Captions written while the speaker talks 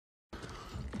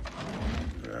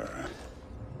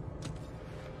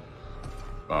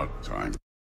About time.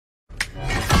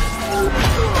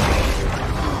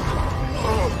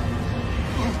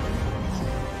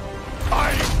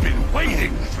 I've been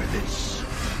waiting for this.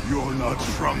 You're not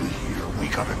from here. We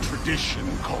got a tradition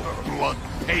called blood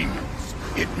payments.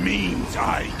 It means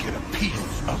I get a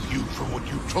piece of you for what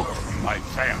you took from my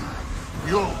family.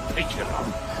 You'll pick it up.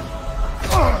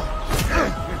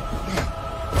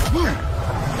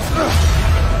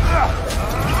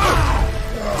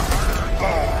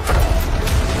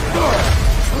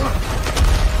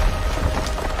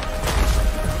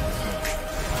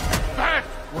 That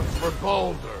was for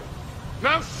Baldur.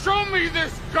 Now show me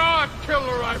this god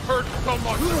killer I've heard so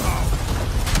much about.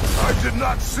 I did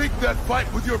not seek that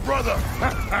fight with your brother.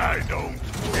 I don't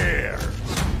care.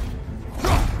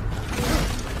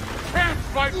 Can't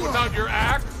fight without your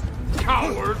axe,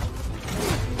 coward.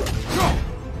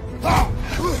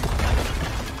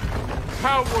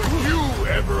 How were you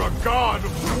ever a god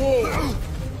of war?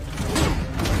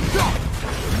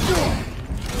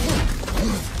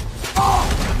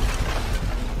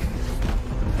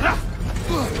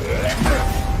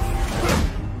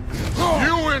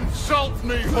 You insult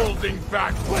me holding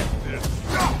back like this.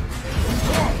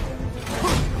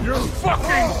 You're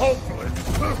fucking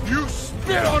hopeless. You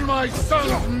spit on my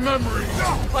son's memories.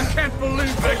 I can't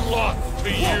believe they lost to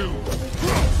you.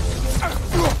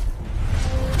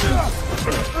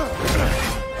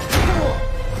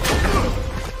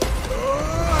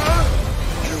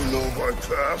 You know my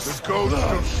past. The ghost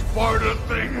of Sparta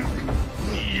thing?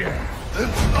 Yeah. Then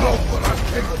know what I'm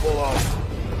capable of.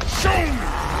 Show me!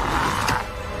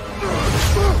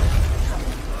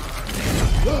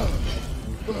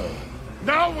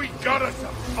 Now we got us a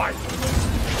fight.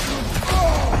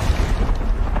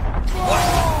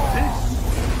 What's this?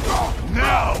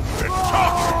 Now we're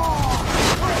talking.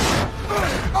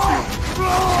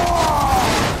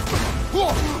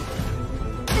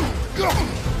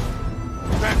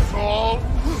 That's all?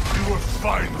 You were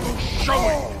finally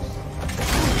showing us.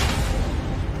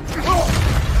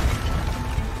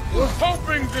 Was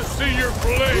hoping to see your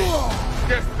blade.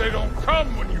 Guess they don't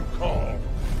come when you call.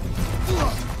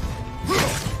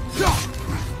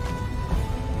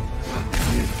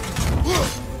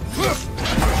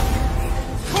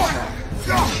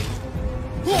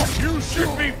 You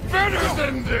should be better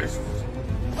than this!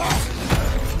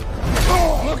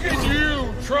 Look at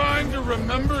you, trying to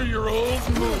remember your old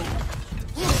moves.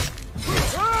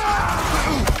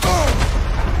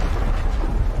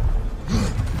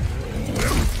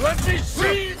 Let me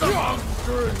see the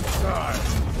monster inside!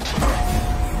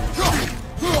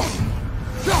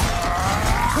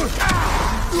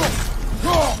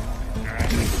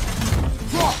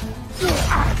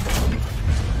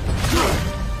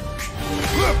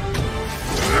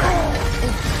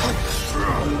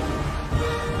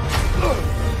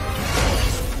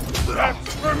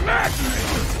 That's for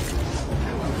madness!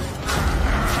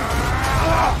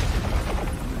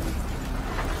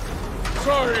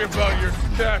 Sorry about your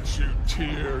statue,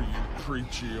 Tyr, you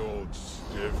preachy old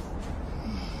stiff.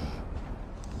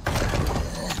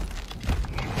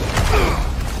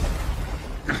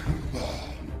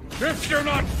 If you're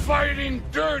not fighting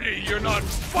dirty, you're not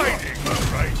fighting,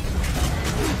 right?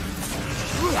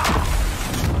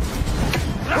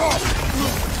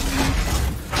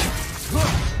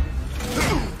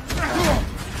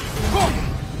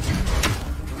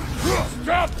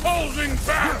 Stop holding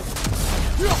back!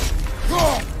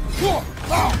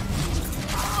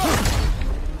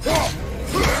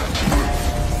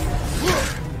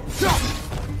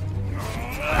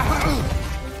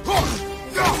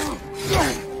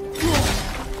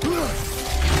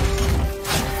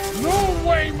 No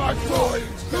way my boy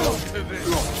fell to this!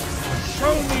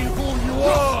 Show me who you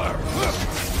are!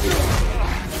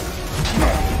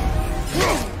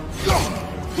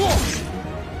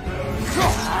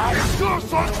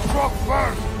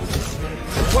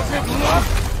 Was it luck?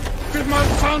 Did my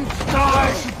son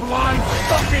die to blind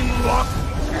fucking luck?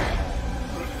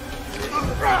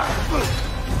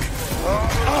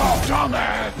 Oh,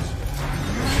 dumbass!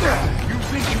 You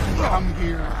think you can come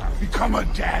here, become a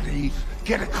daddy,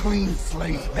 get a clean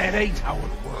slate? That ain't how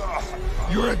it works.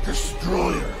 You're a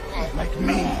destroyer, like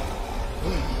me.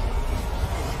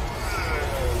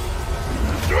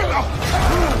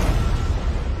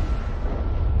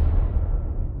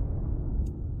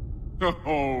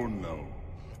 Oh, no.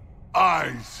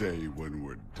 I say when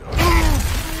we're done.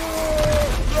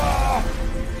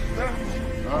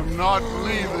 I'm not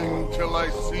leaving till I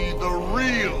see the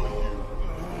real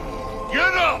you.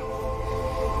 Get up!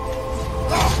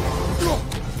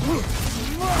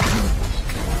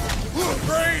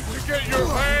 Afraid to get your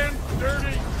hands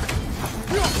dirty?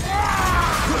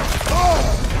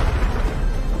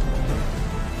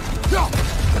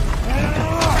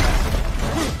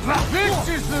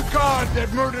 god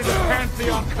that murdered a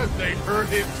pantheon because they hurt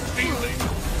his feelings.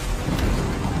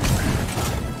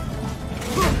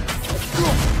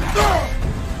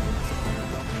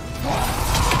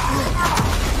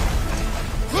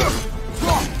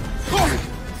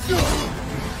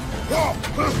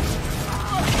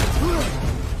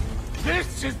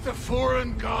 This is the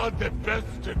foreign god that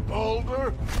bested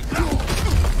Baldur?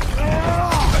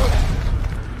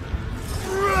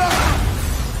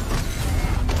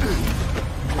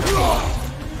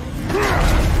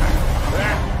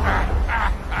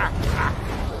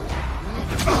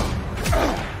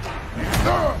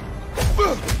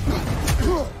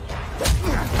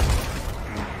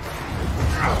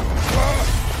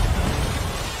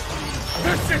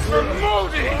 This is for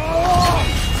Modi!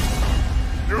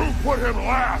 You put him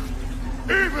last,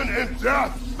 even in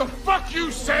death! The fuck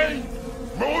you say?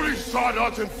 Modi sought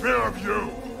us in fear of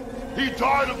you. He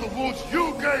died of the wounds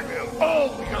you gave him.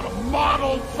 Oh, we got a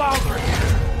model father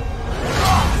here.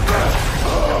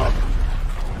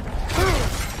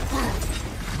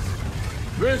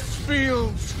 This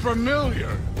feels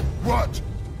familiar. What?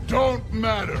 Don't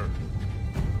matter.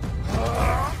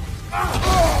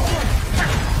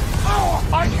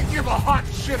 I can give a hot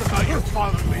shit about your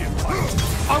fatherly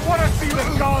advice. I want to see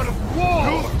the god of war.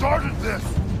 You started this.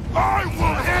 I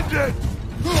will end it.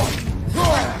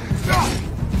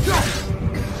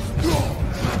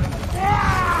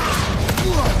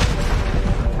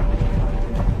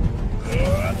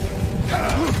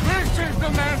 This is the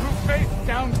man who faced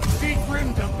down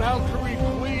Sigrun, the Valkyrie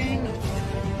Queen.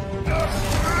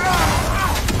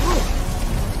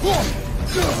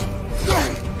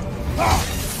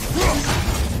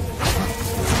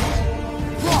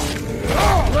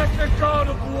 Let the god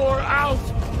of war out!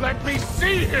 Let me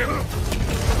see him!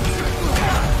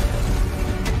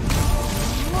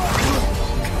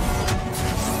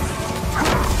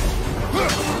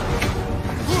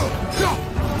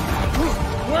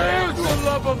 Where's the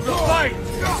love of the fight?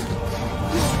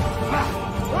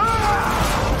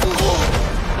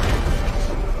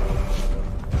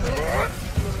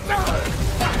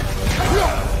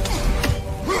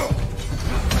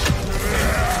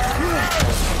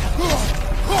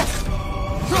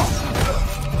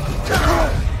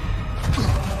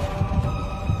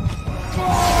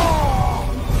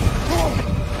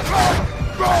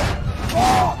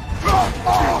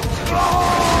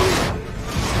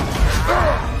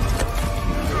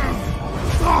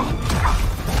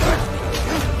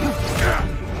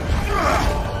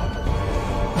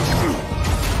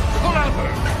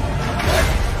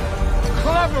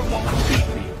 Clever won't beat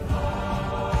me.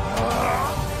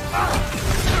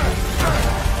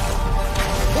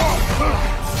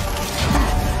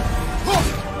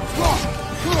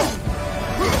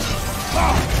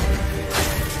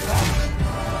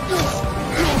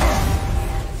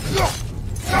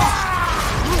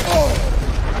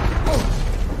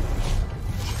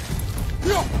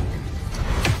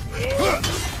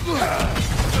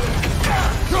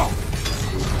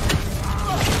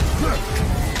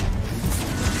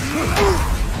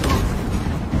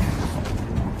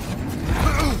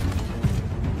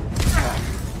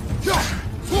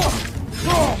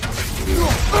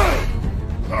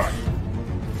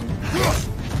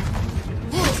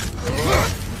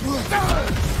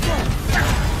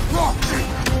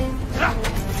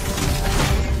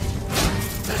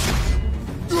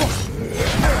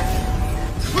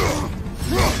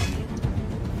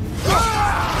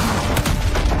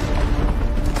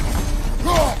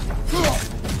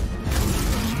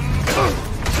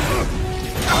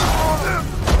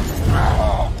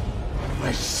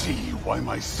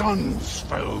 My sons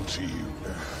fell to you.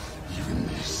 Even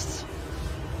this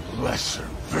lesser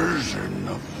version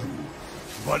of you.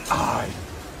 But I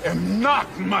am not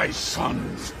my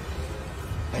sons.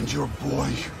 And your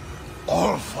boy,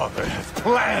 Allfather, has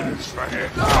plans for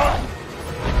him.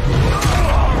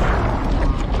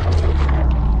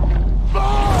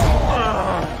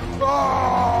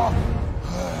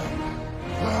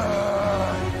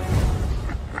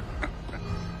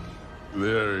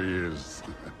 There he is.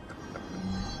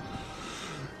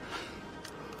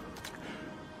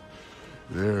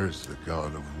 There's the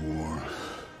god of war.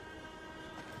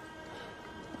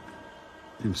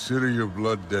 Consider your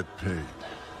blood debt paid.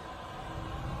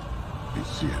 Be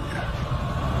seeing ya.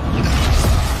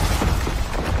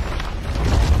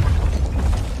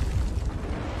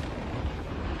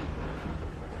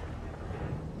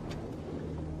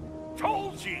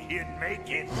 Told you he'd make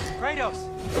it. Kratos,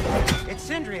 it's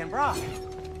Sindri and Brock.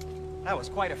 That was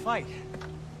quite a fight.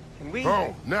 Can we...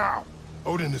 Oh, now!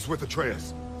 Odin is with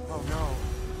Atreus. Oh no.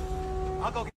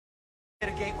 I'll go get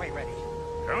a gateway ready.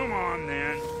 Come on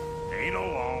then. Ain't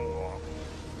alone.